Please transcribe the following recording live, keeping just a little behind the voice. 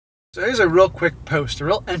So here's a real quick post, a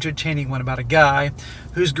real entertaining one about a guy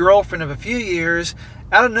whose girlfriend of a few years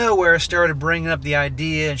out of nowhere started bringing up the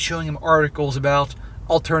idea and showing him articles about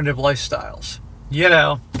alternative lifestyles. You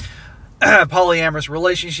know, polyamorous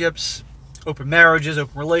relationships, open marriages,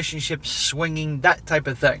 open relationships, swinging, that type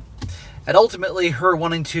of thing. And ultimately, her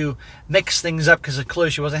wanting to mix things up because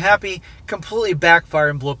clearly she wasn't happy, completely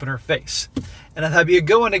backfired and blew up in her face. And I thought it'd be a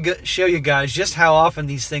good one to show you guys just how often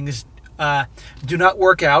these things do not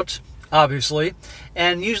work out, obviously,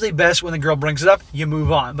 and usually best when the girl brings it up, you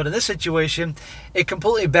move on. But in this situation, it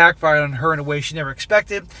completely backfired on her in a way she never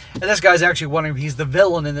expected, and this guy's actually wondering if he's the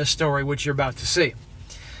villain in this story, which you're about to see.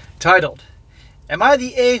 Titled, Am I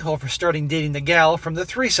the a-hole for starting dating the gal from the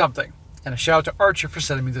threesomething? And a shout out to Archer for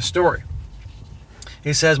sending me the story.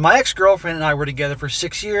 He says, my ex-girlfriend and I were together for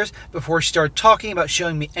 6 years before she started talking about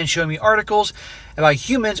showing me articles about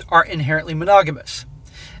humans are inherently monogamous,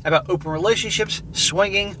 about open relationships,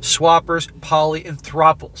 swinging, swappers, poly, and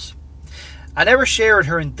throuples. I never shared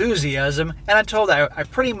her enthusiasm, and I told her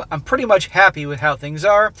I'm pretty much happy with how things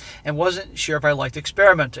are and wasn't sure if I liked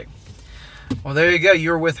experimenting. Well, there you go.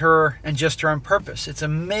 You're with her and just her on purpose. It's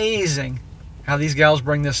amazing how these gals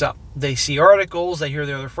bring this up. They see articles, they hear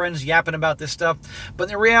their other friends yapping about this stuff, but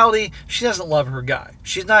in reality, she doesn't love her guy.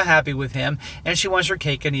 She's not happy with him, and she wants her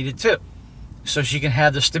cake and eat it too. So she can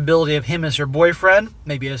have the stability of him as her boyfriend,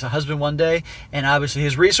 maybe as a husband one day, and obviously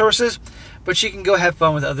his resources, but she can go have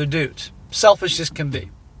fun with other dudes. Selfish as can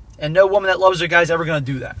be. And no woman that loves her guy is ever going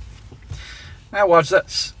to do that. Now watch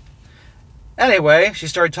this. Anyway, she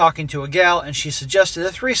started talking to a gal, and she suggested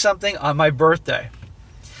a threesomething on my birthday.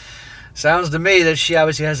 Sounds to me that she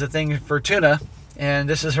obviously has a thing for tuna, and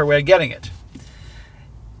this is her way of getting it.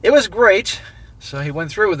 It was great. So he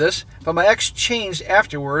went through with this, but my ex changed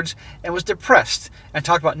afterwards and was depressed and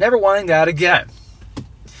talked about never wanting that again.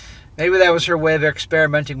 Maybe that was her way of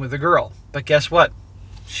experimenting with the girl. But guess what?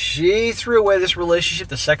 She threw away this relationship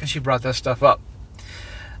the second she brought that stuff up.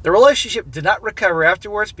 The relationship did not recover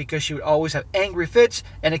afterwards because she would always have angry fits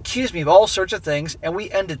and accuse me of all sorts of things, and we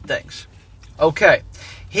ended things. Okay,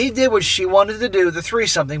 he did what she wanted to do, the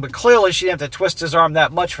threesomething, but clearly she didn't have to twist his arm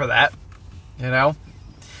that much for that, you know?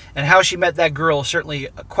 And how she met that girl is certainly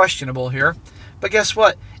questionable here. But guess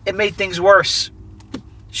what? It made things worse.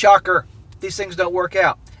 Shocker. These things don't work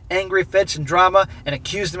out. Angry fits and drama and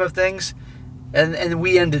accused him of things. And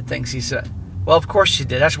we ended things, he said. Well, of course she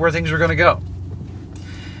did. That's where things were going to go.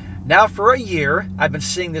 Now for a year, I've been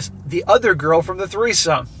seeing the other girl from the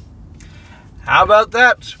threesome. How about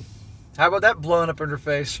that? How about that blowing up in her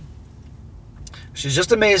face? She's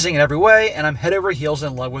just amazing in every way, and I'm head over heels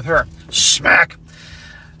in love with her. Smack!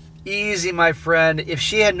 Easy, my friend. If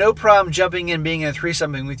she had no problem jumping in being in a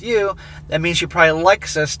threesome with you, that means she probably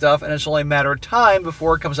likes this stuff, and it's only a matter of time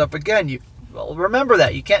before it comes up again. Well, remember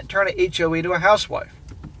that. You can't turn an HOE to a housewife.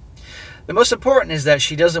 The most important is that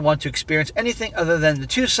she doesn't want to experience anything other than the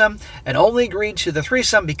twosome and only agreed to the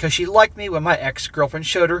threesome because she liked me when my ex-girlfriend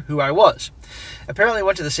showed her who I was. Apparently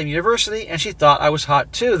went to the same university, and she thought I was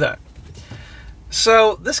hot too then.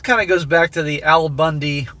 So this kind of goes back to the Al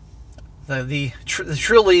Bundy,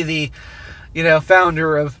 truly the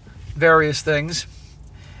founder of various things,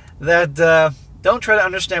 that don't try to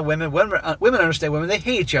understand women. Women understand women. They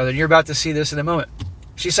hate each other, and you're about to see this in a moment.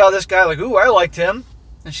 She saw this guy like, ooh, I liked him,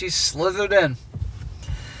 and she slithered in.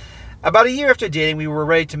 About a year after dating, we were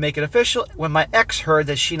ready to make it official when my ex heard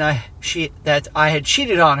that I had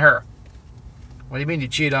cheated on her. What do you mean you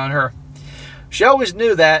cheated on her? She always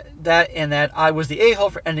knew that I was the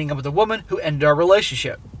a-hole for ending up with a woman who ended our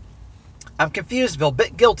relationship. I'm confused, feel a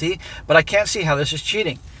bit guilty, but I can't see how this is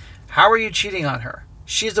cheating. How are you cheating on her?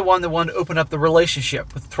 She's the one to open up the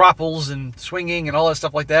relationship with throuples and swinging and all that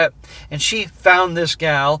stuff like that. And she found this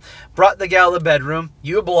gal, brought the gal to the bedroom.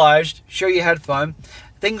 You obliged. Sure, you had fun.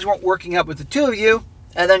 Things weren't working out with the two of you,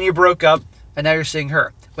 and then you broke up, and now you're seeing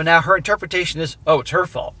her. But now her interpretation is, oh, it's her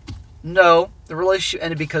fault. No, the relationship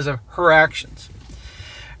ended because of her actions.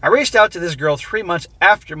 I reached out to this girl 3 months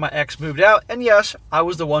after my ex moved out, and yes, I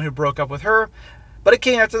was the one who broke up with her, but it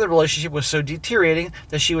came after the relationship was so deteriorating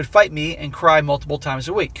that she would fight me and cry multiple times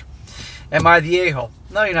a week. Am I the a-hole?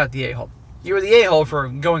 No, you're not the a-hole. You were the a-hole for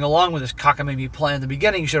going along with this cockamamie plan in the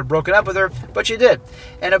beginning. You should have broken up with her, but you did,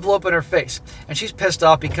 and it blew up in her face, and she's pissed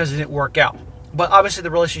off because it didn't work out. But obviously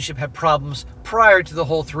the relationship had problems prior to the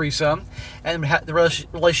whole threesome, and the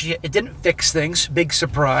relationship, it didn't fix things, big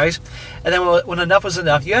surprise, and then when enough was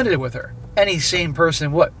enough, you ended it with her. Any sane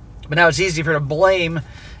person would. But now it's easy for her to blame,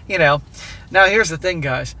 Now here's the thing,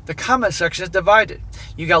 guys. The comment section is divided.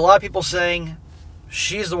 You got a lot of people saying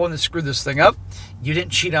she's the one that screwed this thing up. you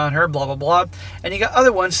didn't cheat on her, blah, blah, blah. And you got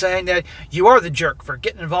other ones saying that you are the jerk for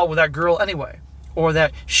getting involved with that girl anyway, or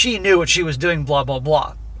that she knew what she was doing, blah, blah,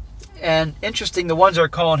 blah. And interesting, the ones that are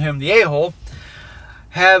calling him the a-hole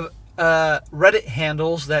have Reddit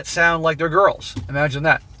handles that sound like they're girls. Imagine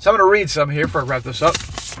that. So I'm going to read some here before I wrap this up.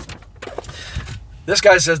 This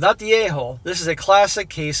guy says, not the a-hole. This is a classic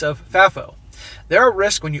case of FAFO. There are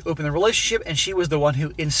risks when you open the relationship, and she was the one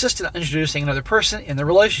who insisted on introducing another person in the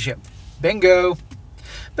relationship. Bingo.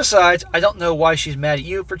 Besides, I don't know why she's mad at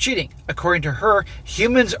you for cheating. According to her,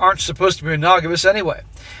 humans aren't supposed to be monogamous anyway.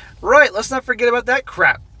 Right, let's not forget about that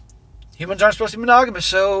crap. Humans aren't supposed to be monogamous,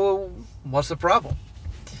 so what's the problem?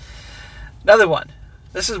 Another one.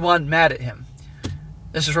 This is one mad at him.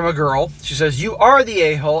 This is from a girl. She says, you are the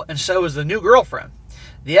a-hole, and so is the new girlfriend.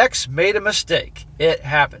 The ex made a mistake. It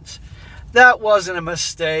happens. That wasn't a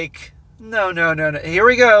mistake. No. Here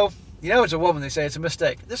we go. You know it's a woman, they say it's a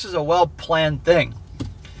mistake. This is a well-planned thing.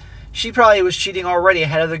 She probably was cheating already,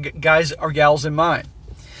 had other guys or gals in mind.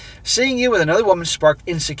 Seeing you with another woman sparked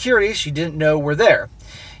insecurities she didn't know were there.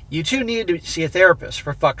 You two needed to see a therapist,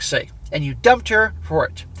 for fuck's sake, and you dumped her for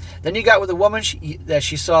it. Then you got with a woman that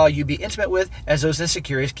she saw you be intimate with as those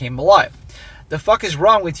insecurities came alive. The fuck is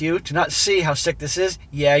wrong with you to not see how sick this is?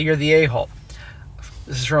 Yeah, you're the a-hole.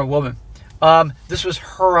 This is from a woman. This was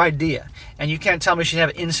her idea. And you can't tell me she'd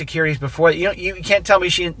have insecurities before. You can't tell me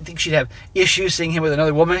she didn't think she'd have issues seeing him with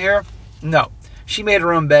another woman here? No. She made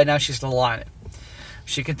her own bed, now she's still lying it.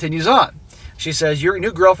 She continues on. She says, your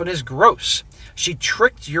new girlfriend is gross. She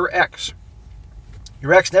tricked your ex.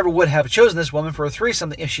 Your ex never would have chosen this woman for a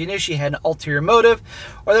threesome if she knew she had an ulterior motive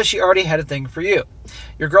or that she already had a thing for you.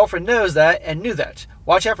 Your girlfriend knows that and knew that.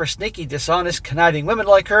 Watch out for sneaky, dishonest, conniving women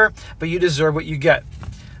like her, but you deserve what you get.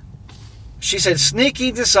 She said,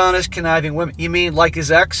 sneaky, dishonest, conniving women. You mean like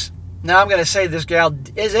his ex? Now I'm going to say this gal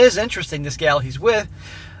is interesting, this gal he's with.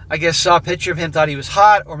 I guess saw a picture of him, thought he was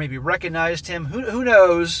hot, or maybe recognized him. Who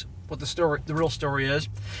knows what the real story is.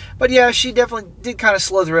 But yeah, she definitely did kind of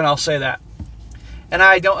slither in, I'll say that. And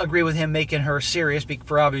I don't agree with him making her serious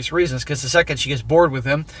for obvious reasons, because the second she gets bored with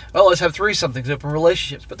him, well, let's have threesomes, open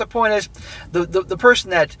relationships. But the point is, the person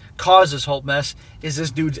that caused this whole mess is this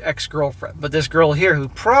dude's ex-girlfriend. But this girl here, who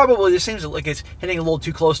probably, this seems like it's hitting a little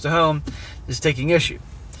too close to home, is taking issue.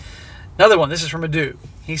 Another one, this is from a dude.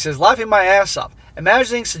 He says, laughing my ass off,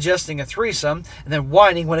 imagining suggesting a threesome, and then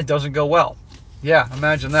whining when it doesn't go well. Yeah,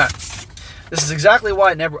 imagine that. This is exactly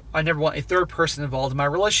why I never want a third person involved in my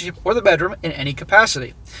relationship or the bedroom in any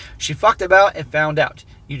capacity. She fucked about and found out.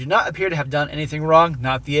 You do not appear to have done anything wrong,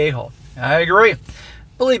 not the a-hole. I agree.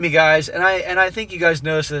 Believe me, guys, and I think you guys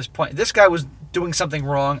noticed at this point, this guy was doing something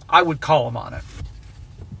wrong. I would call him on it.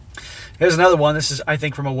 Here's another one. This is, I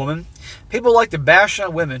think, from a woman. People like to bash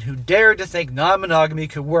on women who dare to think non-monogamy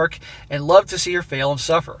could work and love to see her fail and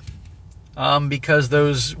suffer. Because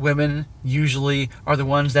those women usually are the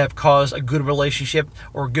ones that have caused a good relationship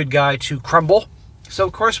or a good guy to crumble. So,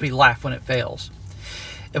 of course, we laugh when it fails.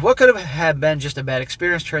 If what could have been just a bad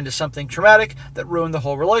experience turned into something traumatic that ruined the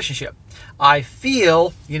whole relationship. I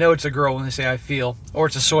feel, you know it's a girl when they say I feel, or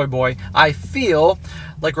it's a soy boy, I feel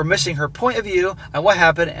like we're missing her point of view on what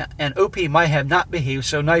happened and OP might have not behaved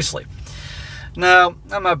so nicely. No,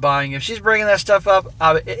 I'm not buying it. If she's bringing that stuff up,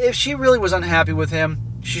 if she really was unhappy with him,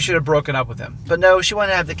 she should have broken up with him. But no, she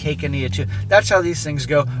wanted to have the cake and eat it too. That's how these things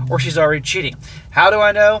go, or she's already cheating. How do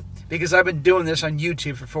I know? Because I've been doing this on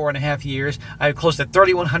YouTube for 4.5 years. I have close to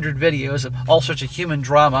 3,100 videos of all sorts of human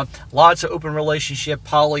drama, lots of open relationship,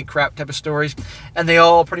 poly crap type of stories, and they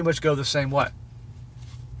all pretty much go the same way.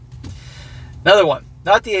 Another one,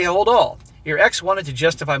 not the a-hole at all. Your ex wanted to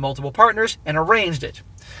justify multiple partners and arranged it.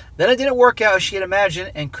 Then it didn't work out as she had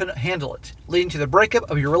imagined and couldn't handle it, leading to the breakup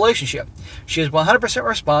of your relationship. She is 100%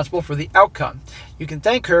 responsible for the outcome. You can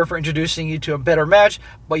thank her for introducing you to a better match,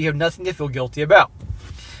 but you have nothing to feel guilty about.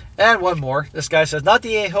 And one more. This guy says, not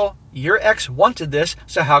the a-hole. Your ex wanted this,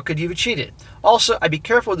 so how could you have cheated? Also, I'd be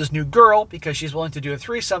careful with this new girl because she's willing to do a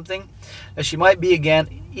threesome that she might be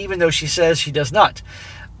again, even though she says she does not.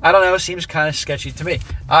 I don't know. Seems kind of sketchy to me.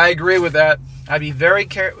 I agree with that. I'd be very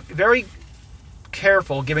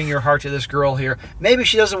careful giving your heart to this girl here. Maybe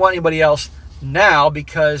she doesn't want anybody else now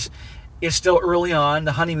because it's still early on,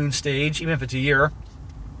 the honeymoon stage, even if it's a year.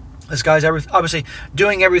 This guy's obviously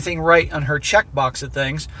doing everything right on her checkbox of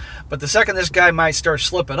things. But the second this guy might start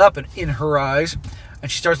slipping up in her eyes and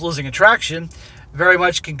she starts losing attraction, very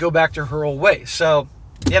much can go back to her old ways. So,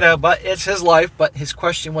 you know, but it's his life. But his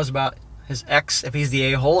question was about his ex, if he's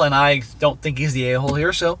the a-hole. And I don't think he's the a-hole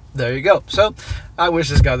here. So there you go. So I wish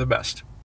this guy the best.